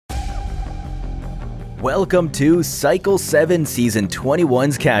Welcome to Cycle 7 Season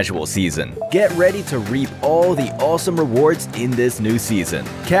 21's Casual Season. Get ready to reap all the awesome rewards in this new season.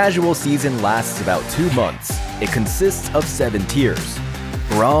 Casual Season lasts about 2 months. It consists of 7 tiers: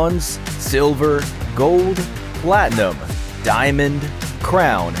 Bronze, Silver, Gold, Platinum, Diamond,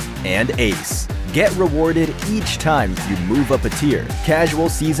 Crown, and Ace. Get rewarded each time you move up a tier. Casual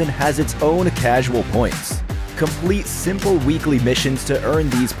Season has its own casual points. Complete simple weekly missions to earn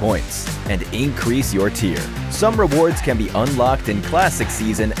these points and increase your tier. Some rewards can be unlocked in Classic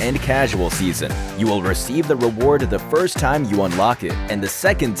Season and Casual Season. You will receive the reward the first time you unlock it, and the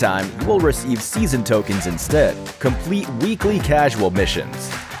second time you will receive season tokens instead. Complete weekly casual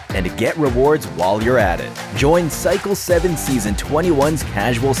missions and get rewards while you're at it. Join Cycle 7 Season 21's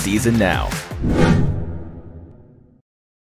Casual Season now.